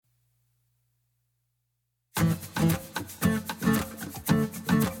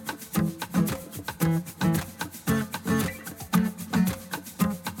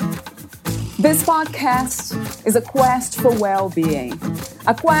This podcast is a quest for well-being,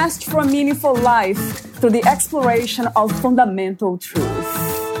 a quest for a meaningful life through the exploration of fundamental truth.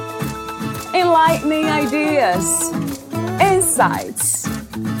 Enlightening ideas, insights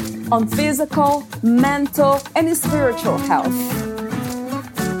on physical, mental, and spiritual health.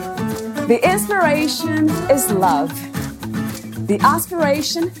 The inspiration is love. The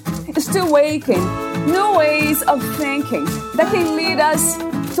aspiration is to awaken new ways of thinking that can lead us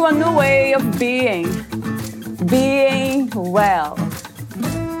to a new way of being well.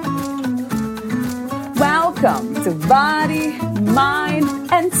 Welcome to Body, Mind,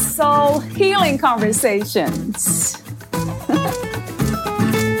 and Soul Healing Conversations.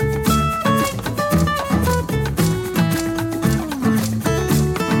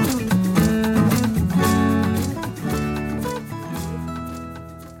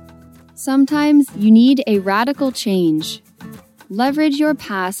 Sometimes you need a radical change. Leverage your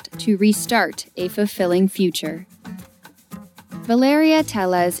past to restart a fulfilling future. Valeria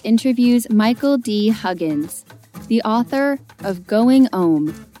Teles interviews Michael D. Huggins, the author of Going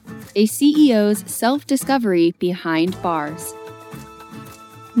Om, a CEO's self-discovery behind bars.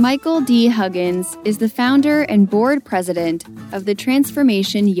 Michael D. Huggins is the founder and board president of the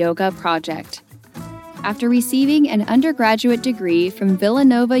Transformation Yoga Project. After receiving an undergraduate degree from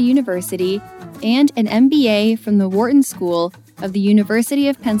Villanova University and an MBA from the Wharton School of the University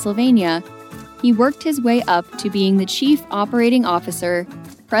of Pennsylvania, he worked his way up to being the Chief Operating Officer,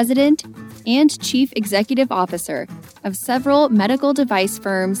 President, and Chief Executive Officer of several medical device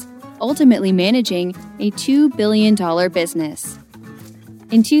firms, ultimately managing a $2 billion business.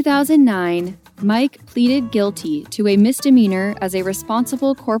 In 2009, Mike pleaded guilty to a misdemeanor as a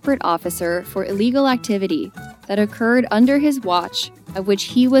responsible corporate officer for illegal activity that occurred under his watch, of which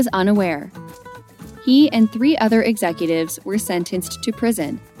he was unaware. He and 3 other executives were sentenced to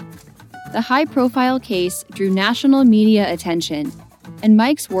prison. The high-profile case drew national media attention, and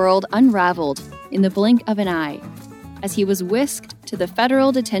Mike's world unraveled in the blink of an eye as he was whisked to the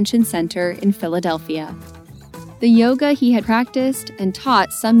Federal Detention Center in Philadelphia. The yoga he had practiced and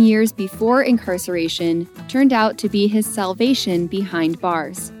taught some years before incarceration turned out to be his salvation behind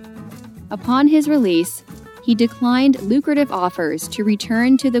bars. Upon his release, he declined lucrative offers to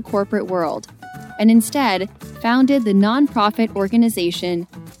return to the corporate world and instead founded the nonprofit organization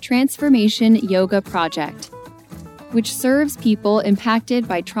Transformation Yoga Project, which serves people impacted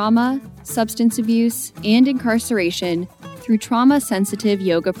by trauma, substance abuse, and incarceration through trauma-sensitive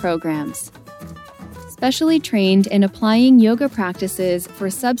yoga programs. Specially trained in applying yoga practices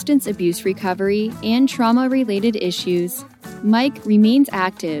for substance abuse recovery and trauma-related issues, Mike remains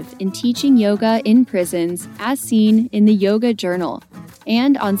active in teaching yoga in prisons as seen in the Yoga Journal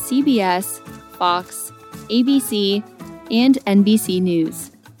and on CBS, Fox, ABC, and NBC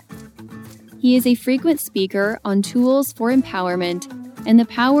News. He is a frequent speaker on tools for empowerment and the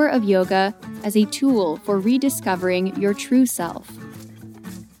power of yoga as a tool for rediscovering your true self.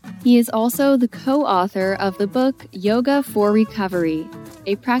 He is also the co-author of the book Yoga for Recovery,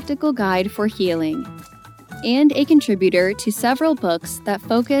 a practical guide for healing, and a contributor to several books that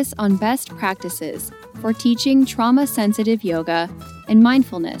focus on best practices for teaching trauma-sensitive yoga and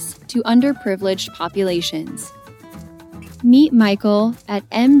mindfulness to underprivileged populations. Meet Michael at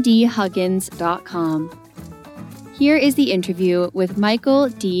mdhuggins.com. Here is the interview with Michael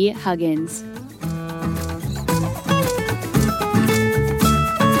D. Huggins.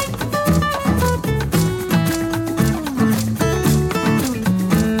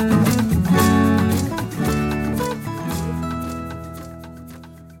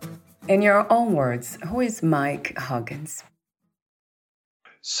 In your own words, who is Mike Huggins?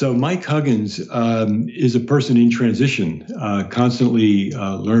 So Mike Huggins is a person in transition, constantly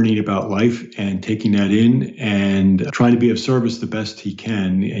learning about life and taking that in and trying to be of service the best he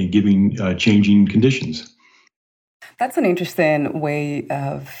can and giving changing conditions. That's an interesting way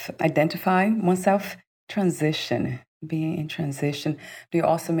of identifying oneself. Transition, being in transition. Do you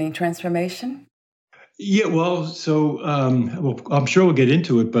also mean transformation? Yeah, well, so I'm sure we'll get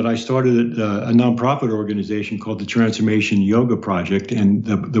into it, but I started a nonprofit organization called the Transformation Yoga Project, and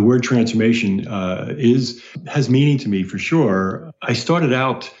the word transformation has meaning to me for sure. I started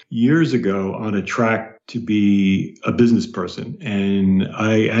out years ago on a track to be a business person, and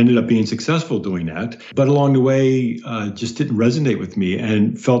I ended up being successful doing that. But along the way, just didn't resonate with me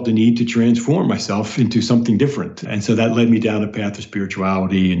and felt the need to transform myself into something different. And so that led me down a path of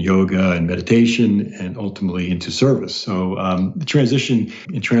spirituality and yoga and meditation and ultimately into service. So the transition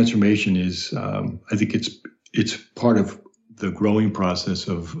and transformation is, I think it's part of the growing process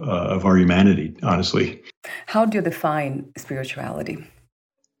of our humanity, honestly. How do you define spirituality?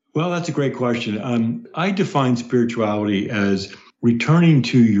 Well, that's a great question. I define spirituality as returning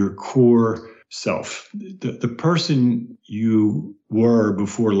to your core self, the person you were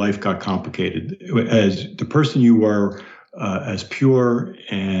before life got complicated, as the person you were as pure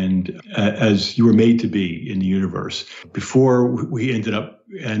and as you were made to be in the universe before we end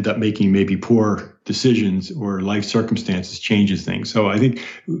up making maybe poor decisions or life circumstances changes things. So I think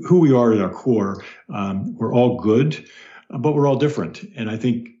who we are at our core, we're all good, but we're all different. And I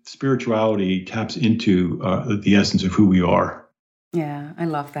think spirituality taps into the essence of who we are. Yeah, I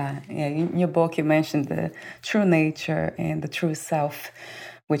love that. Yeah, in your book, you mentioned the true nature and the true self,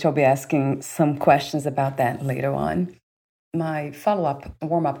 which I'll be asking some questions about that later on. My follow-up,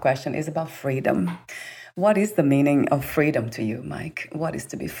 warm-up question is about freedom. What is the meaning of freedom to you, Mike? What is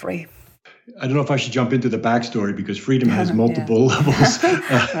to be free? I don't know if I should jump into the backstory because freedom has multiple levels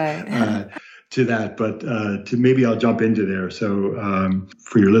to that, but maybe I'll jump into there. So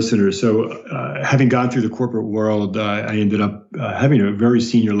for your listeners, having gone through the corporate world, I ended up having a very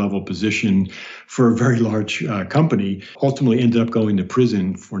senior level position for a very large company. Ultimately ended up going to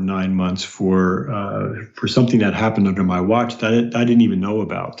prison for 9 months for something that happened under my watch that I didn't even know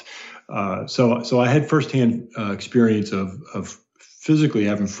about. So I had firsthand experience of physically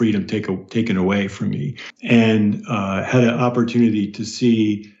having freedom taken away from me, and had an opportunity to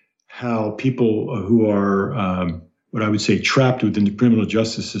see how people who are what I would say trapped within the criminal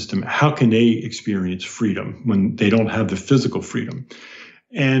justice system, how can they experience freedom when they don't have the physical freedom?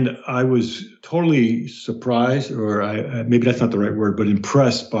 And I was totally surprised, or maybe that's not the right word, but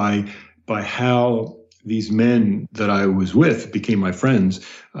impressed by how these men that I was with became my friends,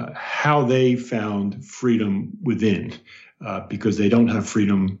 how they found freedom within, because they don't have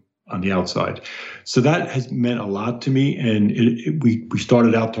freedom on the outside. So that has meant a lot to me. And we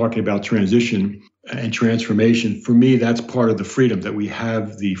started out talking about transition and transformation. For me, that's part of the freedom, that we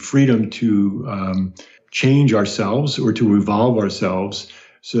have the freedom to change ourselves or to evolve ourselves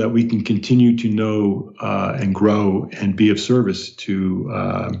so that we can continue to know and grow and be of service to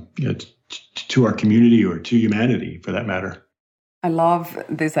our community or to humanity, for that matter. I love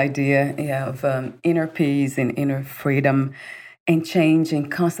this idea of inner peace and inner freedom and change,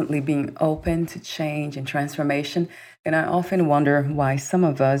 and constantly being open to change and transformation. And I often wonder why some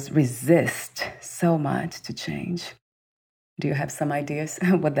of us resist so much to change. Do you have some ideas?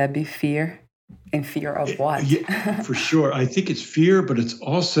 Would that be fear? And fear of what? Yeah, for sure. I think it's fear, but it's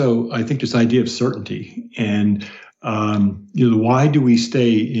also, I think, this idea of certainty. And why do we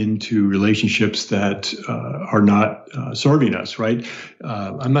stay into relationships that are not serving us, right?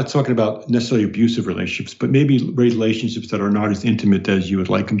 I'm not talking about necessarily abusive relationships, but maybe relationships that are not as intimate as you would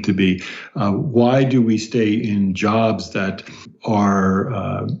like them to be. Why do we stay in jobs that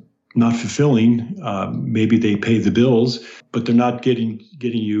are not fulfilling? Maybe they pay the bills, but they're not getting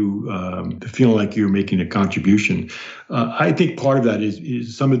you feeling like you're making a contribution. I think part of that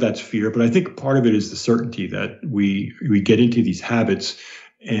is some of that's fear, but I think part of it is the certainty that we get into these habits,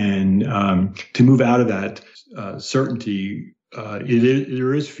 and to move out of that certainty,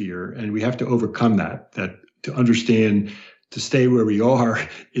 there is fear, and we have to overcome that to understand. To stay where we are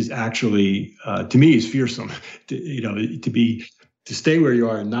is actually, to me, is fearsome. To stay where you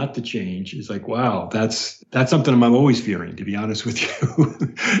are and not to change is like, wow, that's something I'm always fearing, to be honest with you.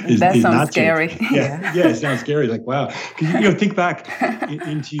 That sounds scary. Yeah, it sounds scary. Like, wow. Because, think back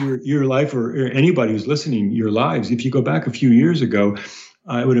into your life, or anybody who's listening, your lives. If you go back a few years ago,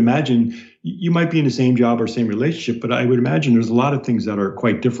 I would imagine you might be in the same job or same relationship, but I would imagine there's a lot of things that are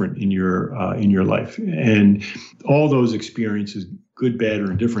quite different in your life. And all those experiences, good, bad, or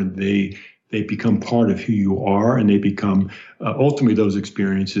indifferent, they become part of who you are, and they become, ultimately those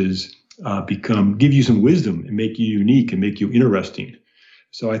experiences give you some wisdom and make you unique and make you interesting.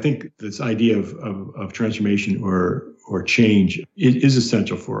 So I think this idea of transformation or change is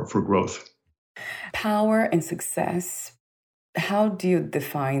essential for growth. Power and success. How do you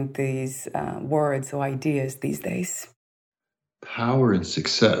define these words or ideas these days? Power and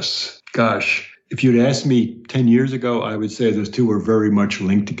success. Gosh. If you'd asked me 10 years ago, I would say those two are very much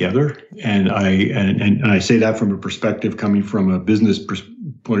linked together. And I say that from a perspective coming from a business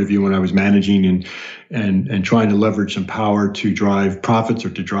point of view, when I was managing and trying to leverage some power to drive profits, or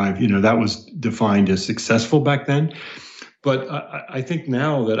to drive, that was defined as successful back then. But I think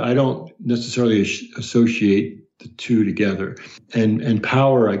now that I don't necessarily associate the two together. And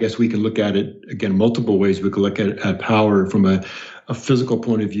power, I guess we can look at it, again, multiple ways. We could look at power from a physical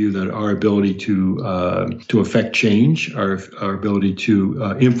point of view, that our ability to affect change, our ability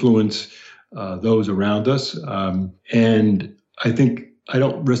to influence those around us. And I think I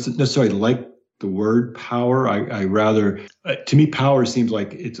don't necessarily like the word power. I rather, to me, power seems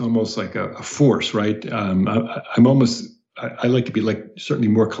like it's almost like a force, right? I like to be like certainly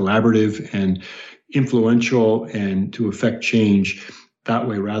more collaborative and influential and to affect change that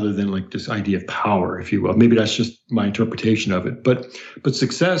way rather than like this idea of power, if you will. Maybe that's just my interpretation of it. But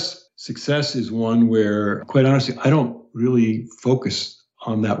success is one where, quite honestly, I don't really focus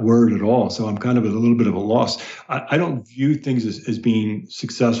on that word at all. So I'm kind of at a little bit of a loss. I don't view things as being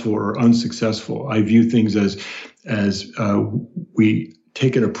successful or unsuccessful. I view things as we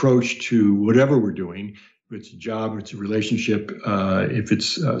take an approach to whatever we're doing. If it's a job, or it's a relationship, if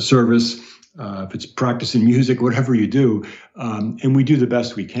it's service, if it's practicing music, whatever you do, and we do the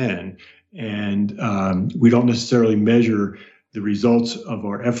best we can. And we don't necessarily measure the results of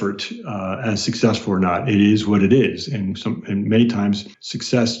our effort as successful or not. It is what it is. And many times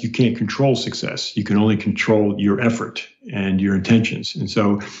success, you can't control success. You can only control your effort and your intentions. And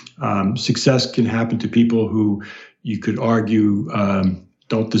so success can happen to people who you could argue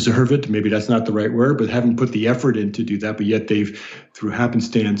don't deserve it. Maybe that's not the right word, but haven't put the effort in to do that. But yet through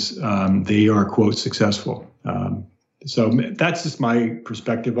happenstance, they are, quote, successful. So that's just my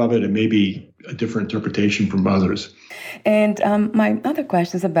perspective of it, and maybe a different interpretation from others. And my other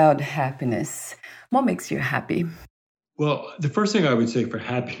question is about happiness. What makes you happy? Well, the first thing I would say for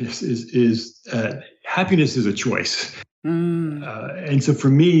happiness is happiness is a choice. And so for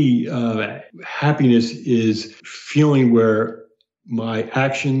me, happiness is feeling where my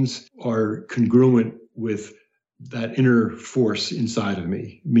actions are congruent with that inner force inside of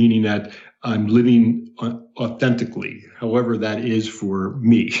me, meaning that I'm living authentically, however that is for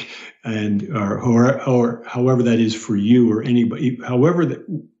me, and or however that is for you or anybody. However,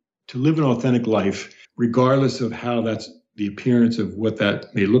 to live an authentic life, regardless of how that's the appearance of what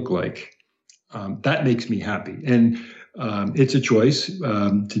that may look like, that makes me happy. And it's a choice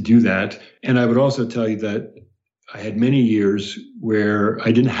to do that. And I would also tell you that I had many years where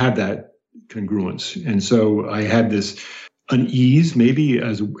I didn't have that congruence. And so I had this unease, maybe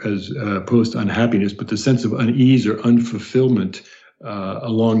as opposed to unhappiness, but the sense of unease or unfulfillment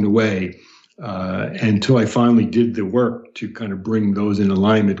along the way until I finally did the work to kind of bring those in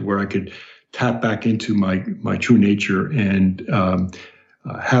alignment where I could tap back into my true nature and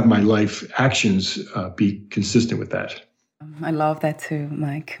have my life actions be consistent with that. I love that too,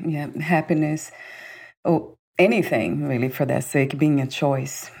 Mike. Yeah, happiness. Oh, anything really for that sake, being a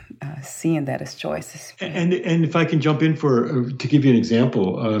choice, seeing that as choices. And if I can jump in to give you an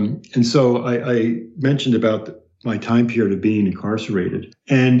example. And so I mentioned about my time period of being incarcerated.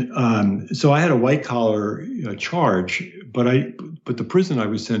 And so I had a white collar charge, but the prison I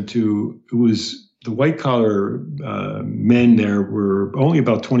was sent to, it was the white collar men there were only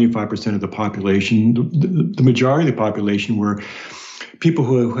about 25% of the population. The majority of the population were people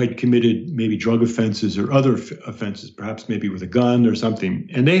who had committed maybe drug offenses or other offenses, perhaps maybe with a gun or something.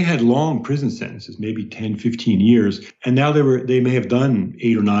 And they had long prison sentences, maybe 10, 15 years. And now they may have done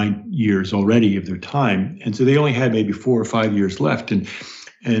 8 or 9 years already of their time. And so they only had maybe 4 or 5 years left. And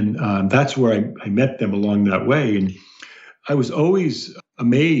that's where I met them along that way. And I was always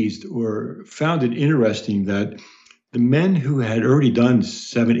amazed or found it interesting that the men who had already done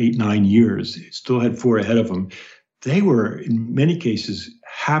 7, 8, 9 years, still had 4 ahead of them, they were, in many cases,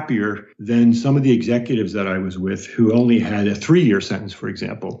 happier than some of the executives that I was with who only had a 3-year sentence, for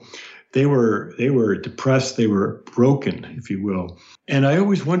example. They were depressed, they were broken, if you will. And I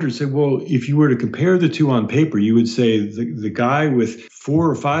always wondered, well, if you were to compare the two on paper, you would say the guy with 4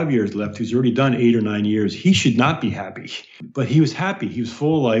 or 5 years left, who's already done 8 or 9 years, he should not be happy. But he was happy. He was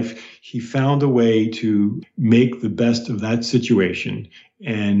full of life. He found a way to make the best of that situation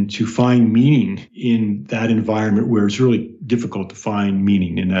and to find meaning in that environment where it's really difficult to find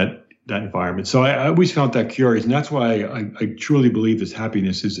meaning in that environment. So I always found that curious. And that's why I truly believe this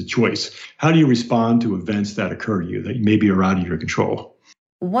happiness is a choice. How do you respond to events that occur to you that maybe are out of your control?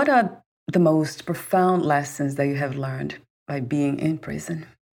 What are the most profound lessons that you have learned by being in prison?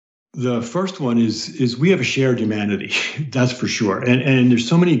 The first one is we have a shared humanity, that's for sure. And there's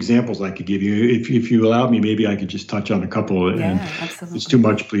so many examples I could give you. If you allow me, maybe I could just touch on a couple. Yeah, and absolutely. If it's too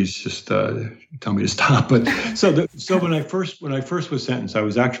much, please just tell me to stop. But so when I first was sentenced, I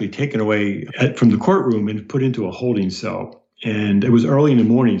was actually taken away from the courtroom and put into a holding cell. And it was early in the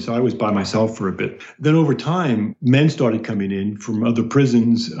morning, so I was by myself for a bit. Then over time, men started coming in from other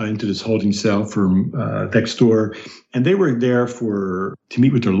prisons into this holding cell from next door. And they were there to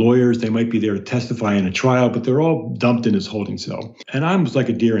meet with their lawyers. They might be there to testify in a trial, but they're all dumped in this holding cell. And I was like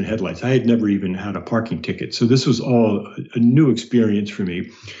a deer in headlights. I had never even had a parking ticket. So this was all a new experience for me.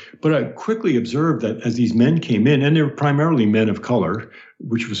 But I quickly observed that as these men came in, and they were primarily men of color,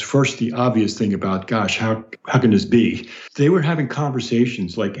 which was first the obvious thing about, gosh, how can this be? They were having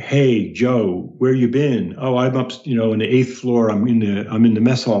conversations like, hey, Joe, where you been? Oh, I'm up, in the 8th floor. I'm in the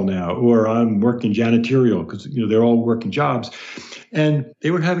mess hall now, or I'm working janitorial, because, they're all working jobs. And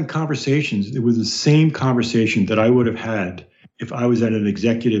they were having conversations. It was the same conversation that I would have had if I was at an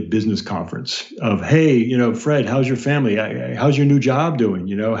executive business conference of, hey, Fred, how's your family? How's your new job doing?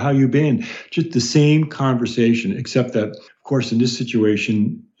 How you been? Just the same conversation, except that, of course, in this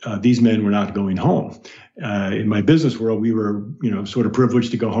situation, these men were not going home. In my business world, we were, sort of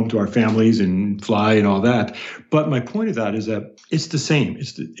privileged to go home to our families and fly and all that. But my point of that is that it's the same.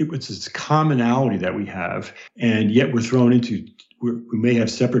 It's this commonality that we have, and yet we're thrown into. We may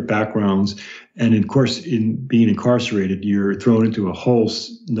have separate backgrounds, and of course, in being incarcerated, you're thrown into a whole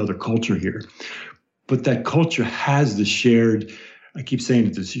another culture here. But that culture has the shared. I keep saying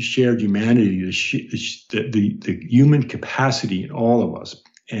that this shared humanity, the human capacity in all of us.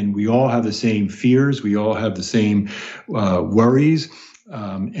 And we all have the same fears. We all have the same worries.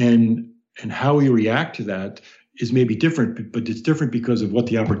 And how we react to that is maybe different, but it's different because of what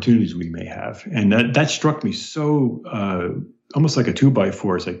the opportunities we may have. And that struck me so almost like a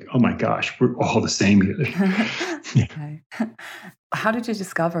 2x4. It's like, oh my gosh, we're all the same here. Okay. How did you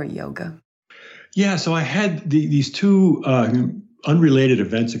discover yoga? Yeah, so I had these two unrelated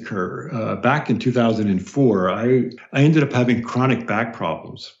events occur. Back in 2004, I ended up having chronic back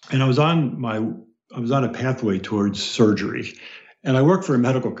problems, and I was on a pathway towards surgery. And I worked for a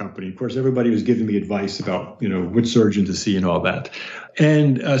medical company. Of course, everybody was giving me advice about, which surgeon to see and all that.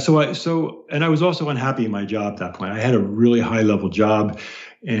 And and I was also unhappy in my job at that point. I had a really high level job,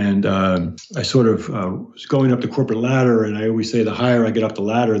 and I sort of was going up the corporate ladder. And I always say the higher I get up the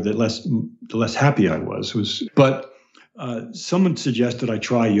ladder, the less happy I was. But someone suggested I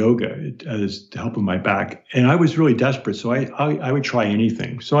try yoga as to help with my back. And I was really desperate. So I would try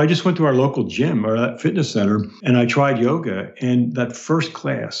anything. So I just went to our local gym or that fitness center, and I tried yoga. And that first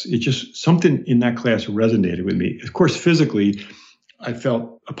class, something in that class resonated with me. Of course, physically, I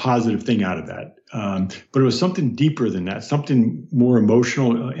felt a positive thing out of that. But it was something deeper than that, something more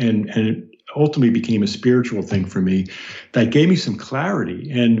emotional, and it ultimately became a spiritual thing for me that gave me some clarity.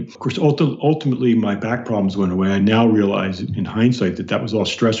 And of course, ultimately, my back problems went away. I now realize in hindsight that was all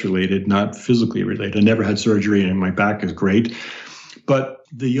stress related, not physically related. I never had surgery, and my back is great. But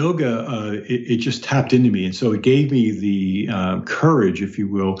the yoga, it just tapped into me. And so it gave me the courage, if you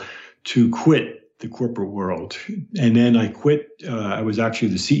will, to quit the corporate world. And then I quit. I was actually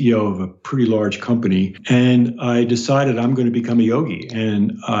the CEO of a pretty large company, and I decided I'm going to become a yogi.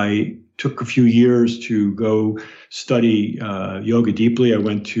 And I took a few years to go study yoga deeply. I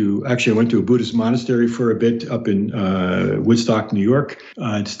went to a Buddhist monastery for a bit up in Woodstock, New York.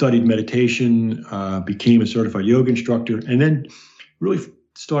 I studied meditation, became a certified yoga instructor, and then really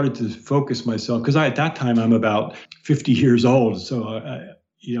started to focus myself, because at that time I'm about 50 years old. So I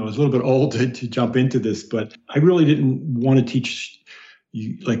was a little bit old to jump into this, but I really didn't want to teach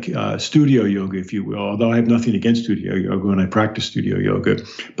studio yoga, if you will, although I have nothing against studio yoga and I practice studio yoga.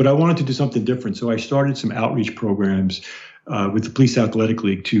 But I wanted to do something different. So I started some outreach programs with the Police Athletic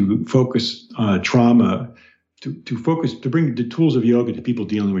League to focus trauma, to bring the tools of yoga to people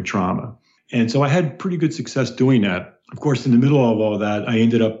dealing with trauma. And so I had pretty good success doing that. Of course, in the middle of all that,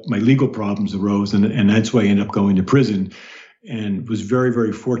 my legal problems arose, and that's why I ended up going to prison, and was very,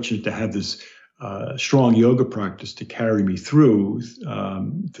 very fortunate to have this strong yoga practice to carry me through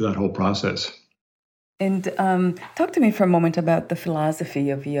that whole process. And talk to me for a moment about the philosophy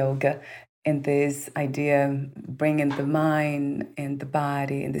of yoga and this idea bringing the mind and the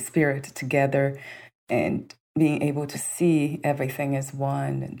body and the spirit together and being able to see everything as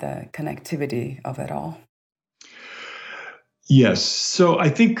one, and the connectivity of it all. Yes. So I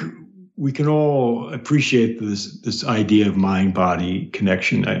think we can all appreciate this idea of mind-body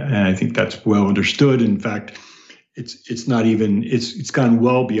connection, and I think that's well understood. In fact, it's gone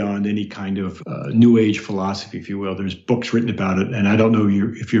well beyond any kind of New Age philosophy, if you will. There's books written about it, and I don't know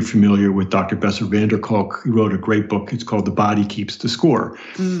if you're familiar with Dr. Bessel van der Kolk. He wrote a great book. It's called "The Body Keeps the Score,"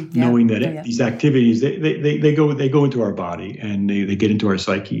 knowing that these activities they go into our body and they get into our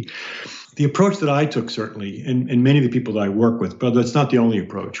psyche. The approach that I took, certainly, and many of the people that I work with, but that's not the only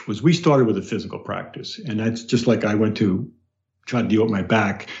approach, was we started with a physical practice. And that's just like I went to try to deal with my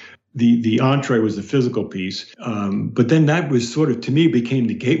back. the entree was the physical piece. But then that was sort of, to me, became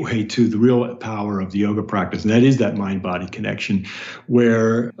the gateway to the real power of the yoga practice. And that is that mind-body connection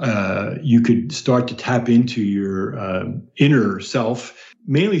where you could start to tap into your inner self,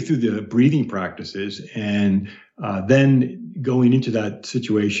 mainly through the breathing practices. And then going into that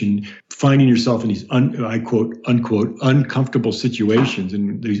situation, finding yourself in these, I quote, unquote, uncomfortable situations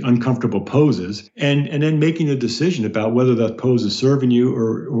and these uncomfortable poses, and then making a decision about whether that pose is serving you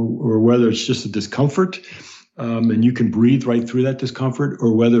or whether it's just a discomfort, and you can breathe right through that discomfort,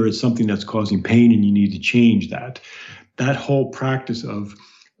 or whether it's something that's causing pain and you need to change that. That whole practice of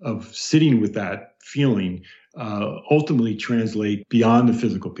sitting with that feeling ultimately translate beyond the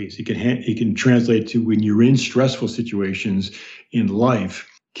physical piece. It can translate to when you're in stressful situations in life.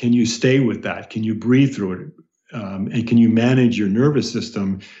 Can you stay with that? Can you breathe through it? And can you manage your nervous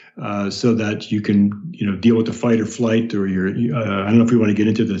system so that you can, deal with the fight or flight, or your I don't know if we want to get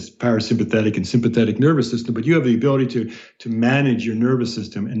into this parasympathetic and sympathetic nervous system, but you have the ability to manage your nervous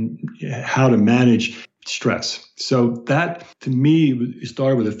system and how to manage stress. So that, to me,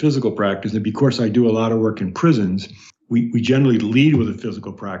 started with a physical practice. And because I do a lot of work in prisons, we generally lead with a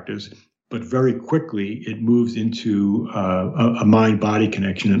physical practice, but very quickly it moves into a mind-body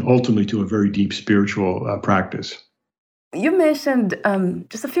connection and ultimately to a very deep spiritual practice. You mentioned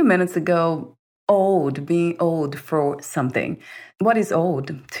just a few minutes ago, being old for something. What is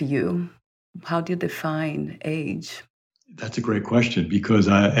old to you? How do you define age? That's a great question, because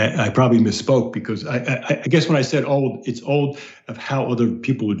I probably misspoke, because I guess when I said old, it's old of how other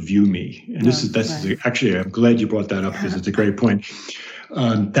people would view me. And actually, I'm glad you brought that up, because it's a great point.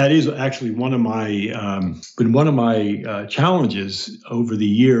 That is actually one of my challenges over the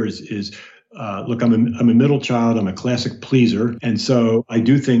years is, look, I'm a middle child. I'm a classic pleaser. And so I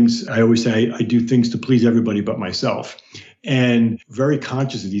always say I do things to please everybody but myself. And very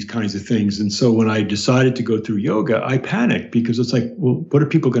conscious of these kinds of things. And so when I decided to go through yoga, I panicked, because it's like, well, what are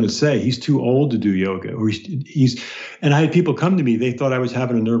people going to say? He's too old to do yoga, or and I had people come to me. They thought I was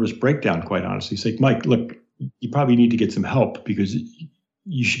having a nervous breakdown, quite honestly. It's like, Mike, look, you probably need to get some help, because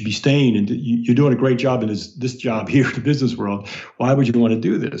you should be staying, and you're doing a great job in this job here in the business world. Why would you want to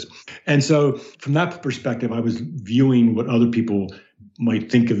do this? And so from that perspective, I was viewing what other people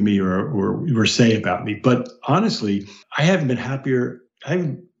might think of me or say about me. But honestly, I haven't been happier.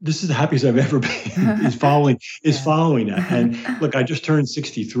 This is the happiest I've ever been, is following that. And look, I just turned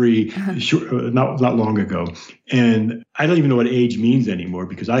 63 not long ago. And I don't even know what age means anymore,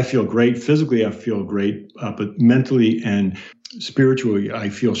 because I feel great. Physically, I feel great, but mentally and spiritually, I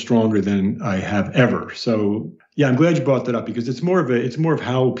feel stronger than I have ever. So yeah, I'm glad you brought that up, because it's more of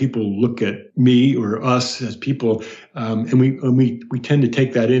how people look at me or us as people, and we tend to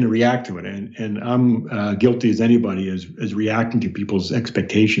take that in and react to it. And I'm guilty as anybody as reacting to people's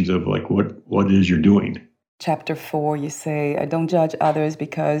expectations of like what it is you're doing. Chapter 4, you say, I don't judge others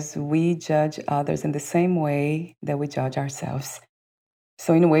because we judge others in the same way that we judge ourselves.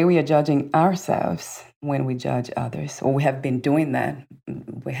 So in a way, we are judging ourselves when we judge others, or we have been doing that.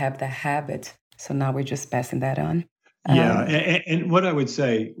 We have the habit. So now we're just passing that on. Yeah, and what I would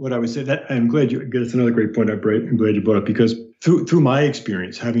say that I'm glad that's another great point. I'm glad you brought up, because through my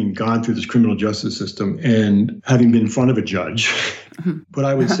experience, having gone through this criminal justice system and having been in front of a judge, what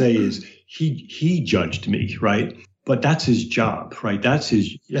I would say is he judged me, right? But that's his job, right? That's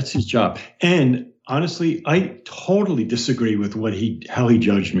his job. And honestly, I totally disagree with how he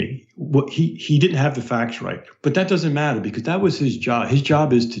judged me. He didn't have the facts right, but that doesn't matter, because that was his job. His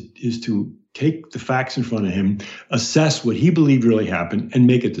job is to take the facts in front of him, assess what he believed really happened, and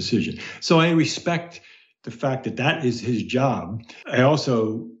make a decision. So I respect the fact that is his job. I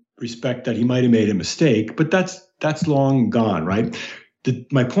also respect that he might have made a mistake, but that's long gone, right?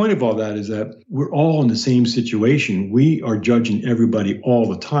 My point of all that is that we're all in the same situation. We are judging everybody all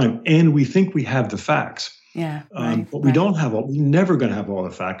the time, and we think we have the facts. Yeah, but we don't have we're never going to have all the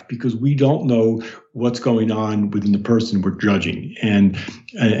facts, because we don't know what's going on within the person we're judging. And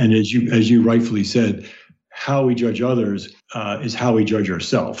as you rightfully said, how we judge others is how we judge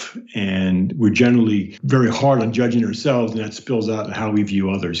ourselves. And we're generally very hard on judging ourselves, and that spills out in how we view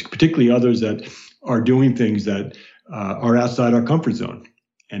others, particularly others that are doing things that are outside our comfort zone.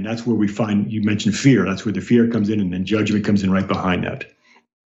 And that's where we find, you mentioned fear. That's where the fear comes in, and then judgment comes in right behind that.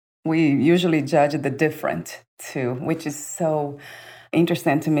 We usually judge the different too, which is so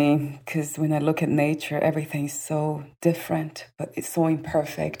interesting to me, because when I look at nature, everything's so different, but it's so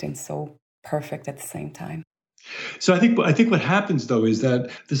imperfect and so perfect at the same time. So I think what happens though is that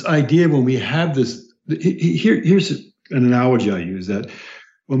this idea, when we have this, here's an analogy I use, that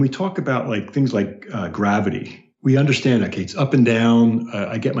when we talk about like things like gravity, we understand, okay, it's up and down.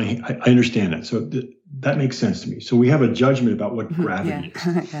 I understand that. So that makes sense to me. So we have a judgment about what gravity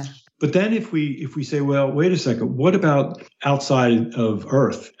is. Yeah. But then if we say, well, wait a second, what about outside of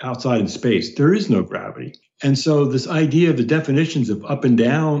Earth, outside in space? There is no gravity. And so this idea of the definitions of up and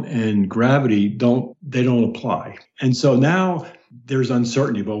down and gravity don't apply. And so now there's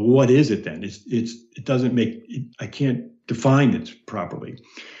uncertainty about what is it then? It doesn't make, I can't define it properly.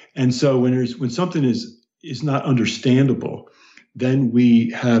 And so when something is not understandable, then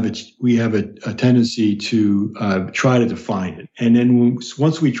we have a tendency to try to define it. And then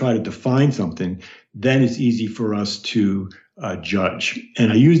once we try to define something, then it's easy for us to judge.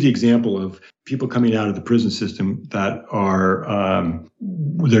 And I use the example of people coming out of the prison system that are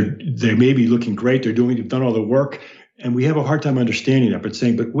they may be looking great, they've done all the work, and we have a hard time understanding that. But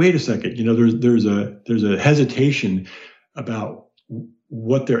saying, but wait a second, there's a hesitation about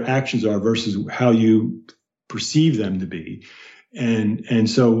what their actions are versus how you perceive them to be. And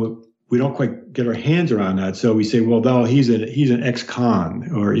so we don't quite get our hands around that. So we say, well, no, he's an ex-con,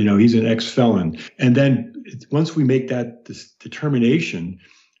 or, he's an ex-felon. And then once we make that determination,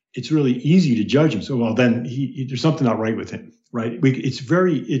 it's really easy to judge him. So, well, then there's something not right with him, right? It's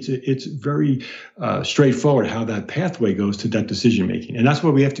very straightforward how that pathway goes to that decision making. And that's why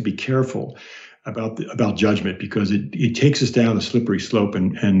we have to be careful about judgment, because it takes us down a slippery slope,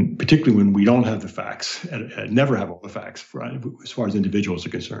 and particularly when we don't have the facts, and never have all the facts, right, as far as individuals are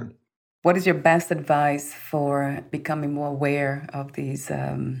concerned. What is your best advice for becoming more aware of these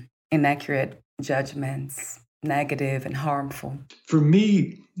inaccurate judgments, negative and harmful? For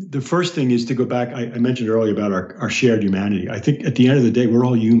me, the first thing is to go back. I mentioned earlier about our shared humanity. I think at the end of the day, we're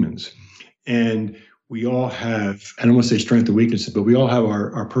all humans, and we all have, I don't want to say strengths and weaknesses, but we all have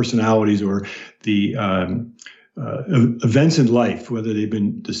our personalities, or the events in life, whether they've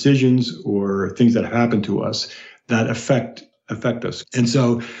been decisions or things that happen to us that affect us. And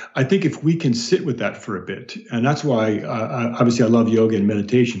so I think if we can sit with that for a bit, and that's why obviously I love yoga and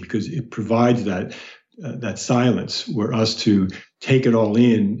meditation, because it provides that silence where us to take it all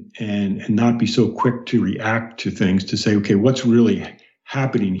in and not be so quick to react to things, to say, okay, what's really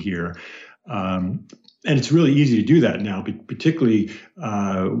happening here? And it's really easy to do that now, particularly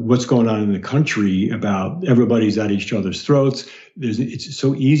what's going on in the country about everybody's at each other's throats. It's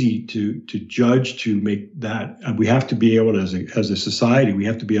so easy to judge, to make that. We have to be able to, as a society, we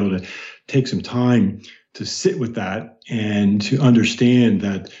have to be able to take some time to sit with that and to understand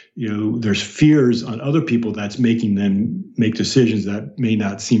that, there's fears on other people that's making them make decisions that may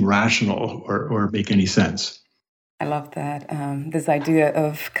not seem rational or make any sense. I love that. This idea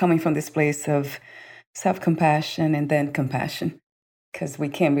of coming from this place of self-compassion and then compassion, because we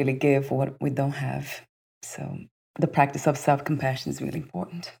can't really give what we don't have. So the practice of self-compassion is really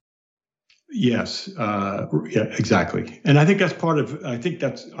important. Yes, yeah, exactly. And I think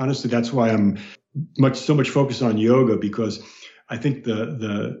that's that's why I'm so much focused on yoga, because I think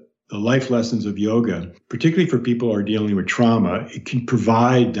the life lessons of yoga, particularly for people who are dealing with trauma, it can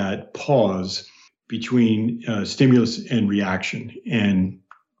provide that pause between stimulus and reaction. And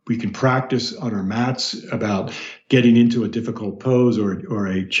we can practice on our mats about getting into a difficult pose or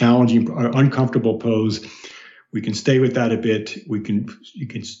a challenging or uncomfortable pose. We can stay with that a bit. You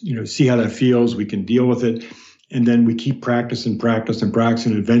can see how that feels. We can deal with it. And then we keep practicing. And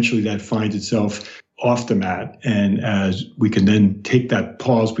eventually that finds itself off the mat. And as we can then take that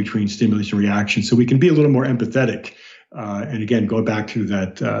pause between stimulus and reaction, so we can be a little more empathetic. And again, go back to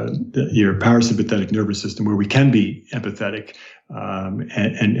that, your parasympathetic nervous system, where we can be empathetic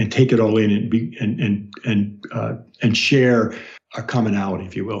and take it all in and share a commonality,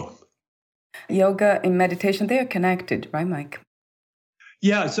 if you will. Yoga and meditation, they are connected, right, Mike?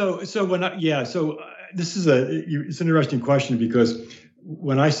 Yeah. So this is it's an interesting question, because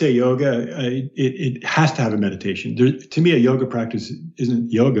when I say yoga, it has to have a meditation. To me, a yoga practice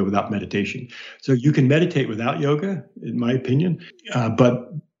isn't yoga without meditation. So you can meditate without yoga, in my opinion,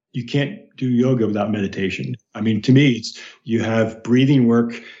 but you can't do yoga without meditation. I mean, to me, you have breathing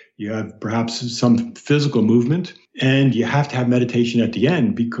work, you have perhaps some physical movement, and you have to have meditation at the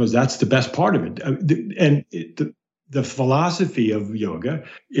end, because that's the best part of it. And the philosophy of yoga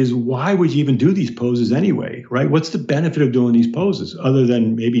is, why would you even do these poses anyway, right? What's the benefit of doing these poses other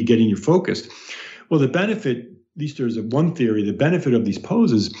than maybe getting you focused? Well, the benefit, at least there's one theory, the benefit of these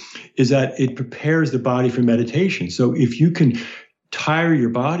poses is that it prepares the body for meditation. So if you can tire your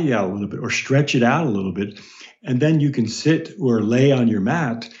body out a little bit or stretch it out a little bit, and then you can sit or lay on your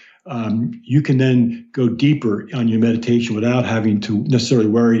mat, you can then go deeper on your meditation without having to necessarily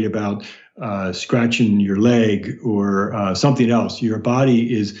worry about scratching your leg or something else. Your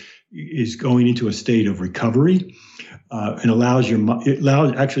body is is going into a state of recovery, and allows your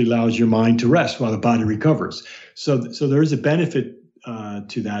mind to rest while the body recovers. So there is a benefit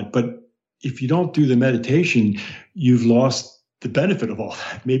to that. But if you don't do the meditation, you've lost the benefit of all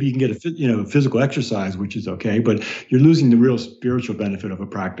that. Maybe you can get a physical exercise, which is okay, but you're losing the real spiritual benefit of a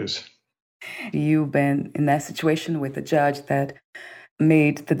practice. You've been in that situation with a judge that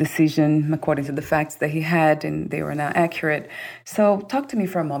made the decision according to the facts that he had, and they were not accurate. So talk to me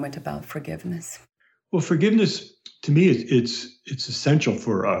for a moment about forgiveness. Well, forgiveness, to me, it's essential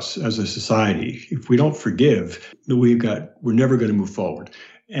for us as a society. If we don't forgive, we're never going to move forward.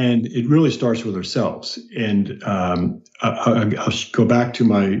 And it really starts with ourselves. And I'll go back to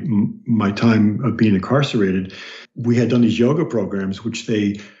my time of being incarcerated. We had done these yoga programs, which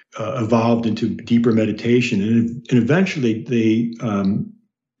they evolved into deeper meditation, and eventually they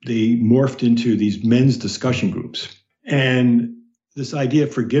morphed into these men's discussion groups. And this idea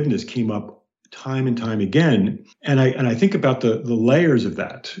of forgiveness came up time and time again. And I think about the layers of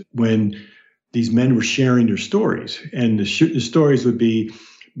that when these men were sharing their stories, and the stories would be,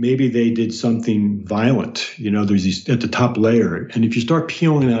 maybe they did something violent. There's these at the top layer. And if you start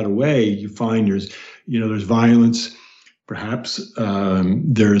peeling that away, you find there's violence, perhaps.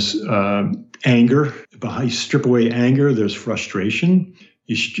 There's anger. You strip away anger, there's frustration.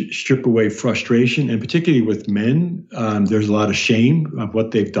 You strip away frustration. And particularly with men, there's a lot of shame of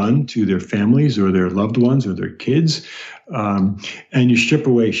what they've done to their families or their loved ones or their kids. And you strip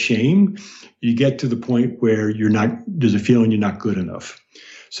away shame, you get to the point where there's a feeling you're not good enough.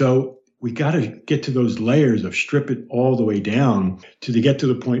 So we got to get to those layers of strip it all the way down to get to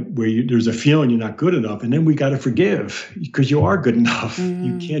the point where there's a feeling you're not good enough. And then we got to forgive because you are good enough.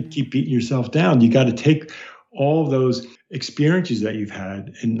 You can't keep beating yourself down. You got to take all those experiences that you've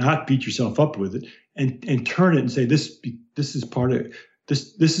had and not beat yourself up with it and turn it and say, this is part of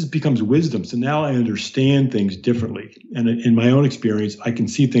this becomes wisdom. So now I understand things differently. And in my own experience, I can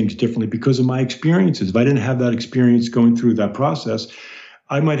see things differently because of my experiences. If I didn't have that experience going through that process,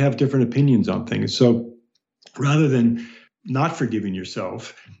 I might have different opinions on things. So rather than not forgiving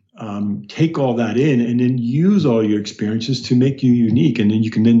yourself, take all that in and then use all your experiences to make you unique. And then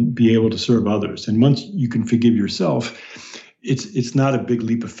you can then be able to serve others. And once you can forgive yourself, it's not a big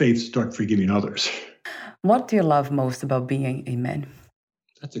leap of faith to start forgiving others. What do you love most about being a man?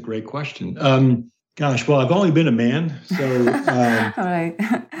 That's a great question. Gosh, well, I've only been a man. So all right.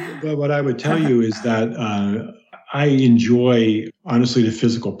 But what I would tell you is that I enjoy, honestly, the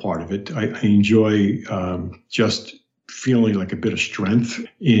physical part of it. I enjoy just feeling like a bit of strength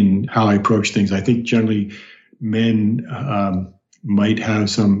in how I approach things. I think generally men might have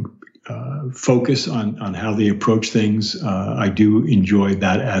some focus on how they approach things. I do enjoy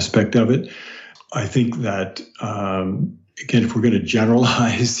that aspect of it. I think that, again, if we're going to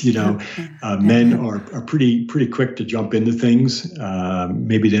generalize, men are pretty quick to jump into things.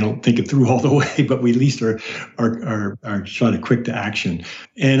 Maybe they don't think it through all the way, but we at least are sort of quick to action.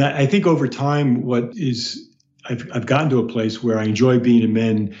 And I think over time, I've gotten to a place where I enjoy being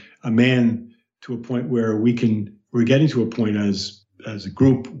a man to a point where we're getting to a point as a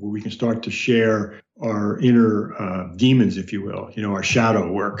group where we can start to share our inner demons, if you will, our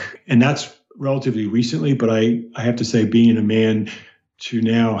shadow work. And that's relatively recently, but I have to say, being a man to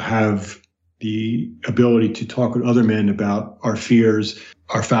now have the ability to talk with other men about our fears,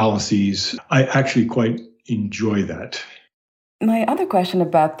 our fallacies, I actually quite enjoy that. My other question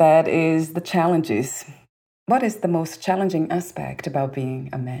about that is the challenges. What is the most challenging aspect about being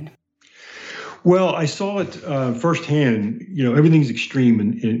a man? Well, I saw it firsthand. Everything's extreme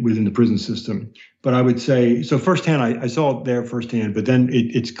within the prison system. But I would say, so firsthand, I saw it there firsthand, but then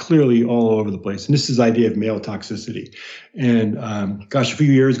it's clearly all over the place. And this is the idea of male toxicity. And a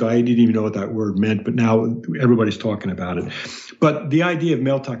few years ago, I didn't even know what that word meant, but now everybody's talking about it. But the idea of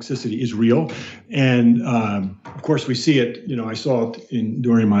male toxicity is real. And of course, we see it, I saw it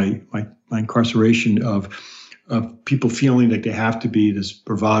during my incarceration of people feeling like they have to be this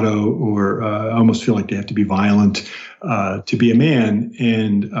bravado or almost feel like they have to be violent to be a man.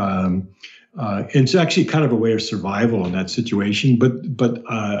 And it's actually kind of a way of survival in that situation. But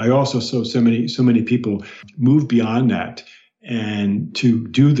I also saw so many people move beyond that and to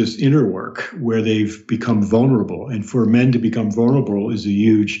do this inner work where they've become vulnerable. And for men to become vulnerable is a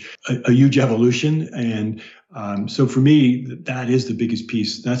huge evolution. And so for me, that is the biggest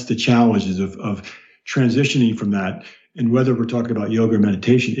piece. That's the challenges of transitioning from that. And whether we're talking about yoga or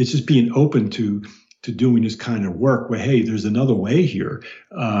meditation, it's just being open to doing this kind of work where, hey, there's another way here,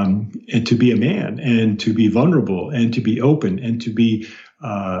 and to be a man and to be vulnerable and to be open and to be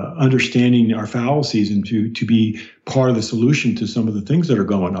understanding our fallacies and to be part of the solution to some of the things that are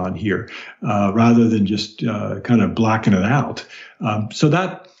going on here, rather than just kind of blacking it out. So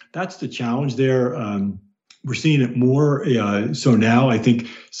that's the challenge there. We're seeing it more. So now I think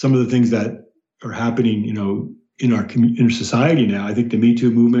some of the things that are happening, in our society now, I think the Me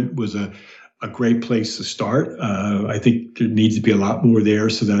Too movement was a great place to start. I think there needs to be a lot more there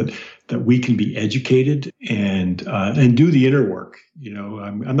so that we can be educated and do the inner work.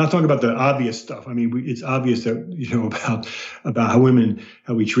 I'm not talking about the obvious stuff. I mean, it's obvious that about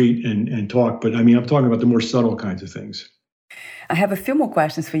how we treat and talk, but I mean, I'm talking about the more subtle kinds of things. I have a few more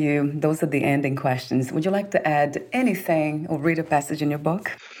questions for you. Those are the ending questions. Would you like to add anything or read a passage in your book?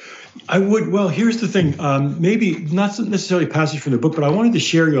 I would. Well, here's the thing. Maybe not necessarily a passage from the book, but I wanted to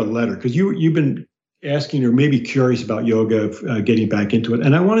share you a letter because you've been asking or maybe curious about yoga, getting back into it.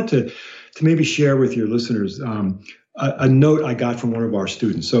 And I wanted to maybe share with your listeners a note I got from one of our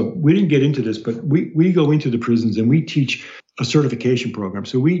students. So we didn't get into this, but we go into the prisons and we teach a certification program.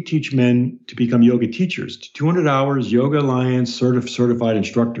 So we teach men to become yoga teachers, 200 hours, Yoga Alliance certified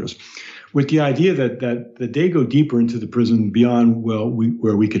instructors, with the idea that they go deeper into the prison beyond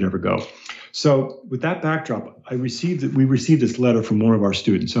where we could ever go. So with that backdrop, we received this letter from one of our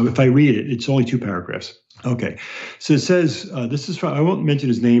students. So if I read it, it's only 2 paragraphs. Okay. So it says, this is from, I won't mention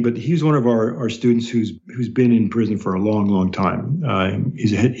his name, but he's one of our students who's been in prison for a long, long time.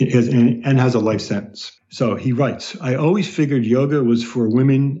 He has a life sentence. So he writes, I always figured yoga was for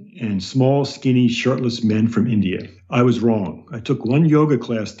women and small, skinny, shirtless men from India. I was wrong. I took one yoga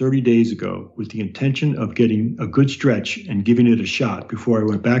class 30 days ago with the intention of getting a good stretch and giving it a shot before I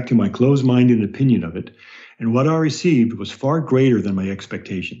went back to my closed-minded opinion of it. And what I received was far greater than my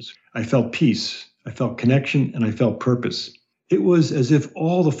expectations. I felt peace, I felt connection, and I felt purpose. It was as if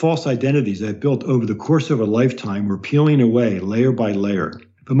all the false identities I built over the course of a lifetime were peeling away layer by layer.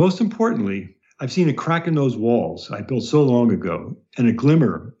 But most importantly, I've seen a crack in those walls I built so long ago, and a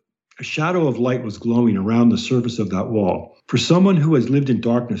glimmer, a shadow of light was glowing around the surface of that wall. For someone who has lived in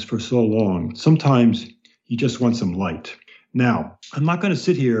darkness for so long, sometimes you just want some light. Now, I'm not going to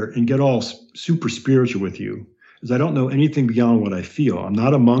sit here and get all super spiritual with you, as I don't know anything beyond what I feel. I'm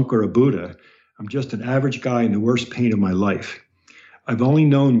not a monk or a Buddha. I'm just an average guy in the worst pain of my life. I've only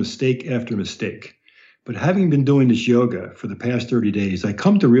known mistake after mistake. But having been doing this yoga for the past 30 days, I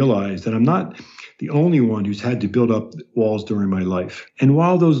come to realize that I'm not the only one who's had to build up walls during my life. And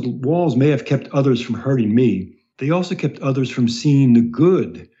while those walls may have kept others from hurting me, they also kept others from seeing the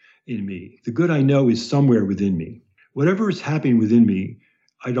good in me. The good I know is somewhere within me. Whatever is happening within me,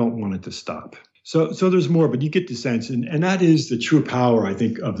 I don't want it to stop. So there's more, but you get the sense. And that is the true power, I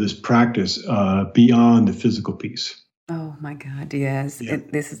think, of this practice beyond the physical piece. Oh, my God, yes. Yeah.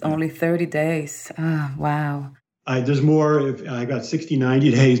 This is only 30 days. Wow. There's more. I got 60,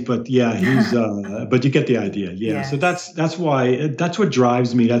 90 days, but yeah, but you get the idea. Yeah. Yes. So that's what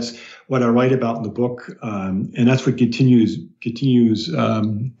drives me. That's what I write about in the book. And that's what continues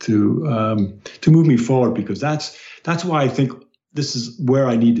to move me forward, because that's why I think this is where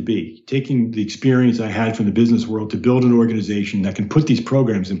I need to be, taking the experience I had from the business world to build an organization that can put these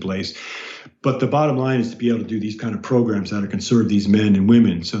programs in place. But the bottom line is to be able to do these kind of programs that can serve these men and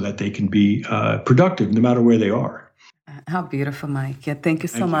women so that they can be productive no matter where they are. How beautiful, Mike. Yeah, thank you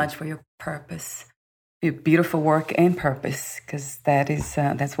so much for your purpose, your beautiful work and purpose, because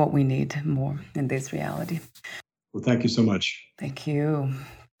that's what we need more in this reality. Well, thank you so much. Thank you.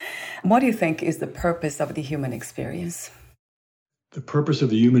 What do you think is the purpose of the human experience? The purpose of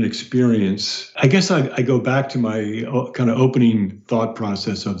the human experience, I guess I go back to my kind of opening thought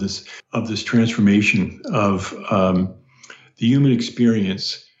process of this transformation of the human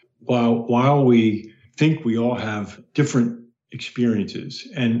experience. While we think we all have different experiences,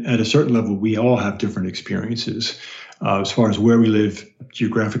 and at a certain level, we all have different experiences as far as where we live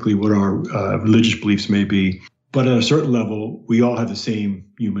geographically, what our religious beliefs may be. But at a certain level, we all have the same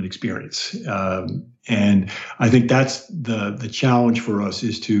human experience. And I think that's the challenge for us,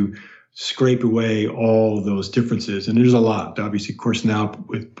 is to scrape away all those differences. And there's a lot, obviously, of course, now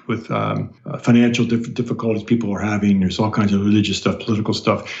with financial difficulties people are having, there's all kinds of religious stuff, political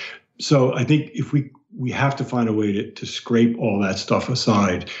stuff. So I think if we have to find a way to scrape all that stuff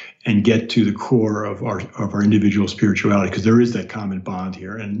aside and get to the core of our individual spirituality, because there is that common bond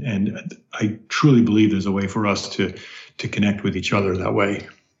here. And I truly believe there's a way for us to connect with each other that way.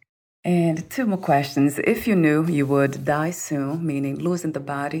 And 2 more questions. If you knew you would die soon, meaning losing the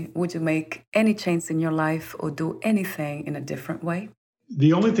body, would you make any change in your life or do anything in a different way?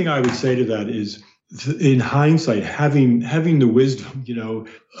 The only thing I would say to that is in hindsight, having the wisdom,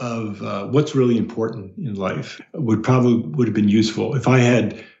 of what's really important in life would have been useful. If I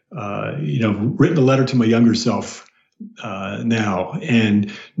had, written a letter to my younger self now,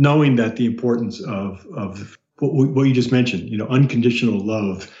 and knowing that the importance of what you just mentioned, unconditional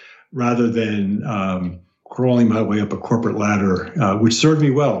love, rather than crawling my way up a corporate ladder, which served me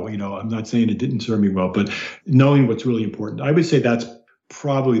well. I'm not saying it didn't serve me well, but knowing what's really important, I would say that's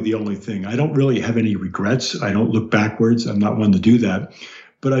probably the only thing. I don't really have any regrets. I don't look backwards. I'm not one to do that.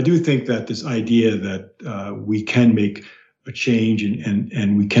 But I do think that this idea that we can make a change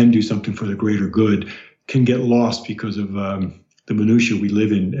and we can do something for the greater good can get lost because of the minutiae we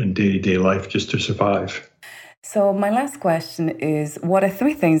live in day-to-day life just to survive. So my last question is, what are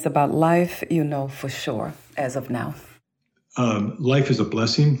 3 things about life you know for sure as of now? Life is a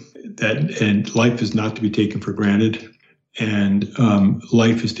blessing, and life is not to be taken for granted. And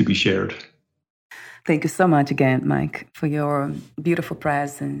life is to be shared. Thank you so much again, Mike, for your beautiful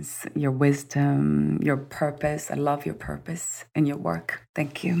presence, your wisdom, your purpose. I love your purpose and your work.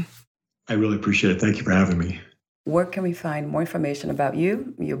 Thank you. I really appreciate it. Thank you for having me. Where can we find more information about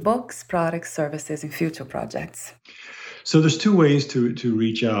you, your books, products, services, and future projects? So there's 2 ways to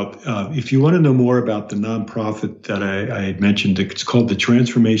reach out. If you want to know more about the nonprofit that I had mentioned, it's called the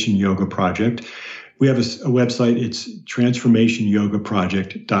Transformation Yoga Project. We have a website. It's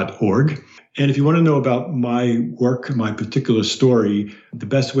transformationyogaproject.org. And if you want to know about my work, my particular story, the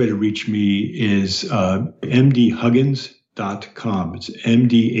best way to reach me is mdhuggins.com. It's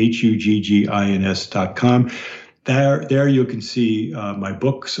mdhuggins.com. There you can see my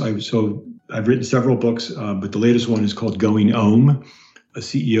books. I've written several books, but the latest one is called Going Om, a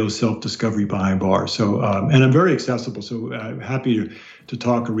CEO self-discovery behind bars. So, and I'm very accessible. So I'm happy to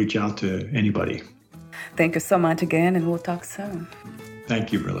talk or reach out to anybody. Thank you so much again, and we'll talk soon.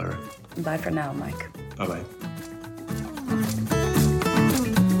 Thank you, Valeria. Bye for now, Mike. Bye-bye.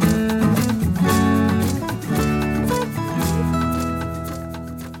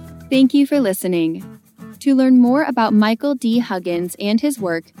 Thank you for listening. To learn more about Michael D. Huggins and his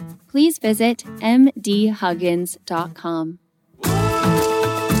work, please visit mdhuggins.com.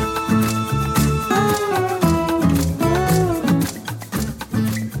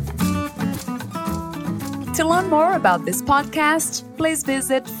 To learn more about this podcast, please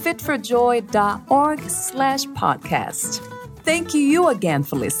visit fitforjoy.org/podcast. Thank you again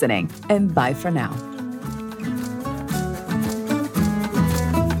for listening, and bye for now.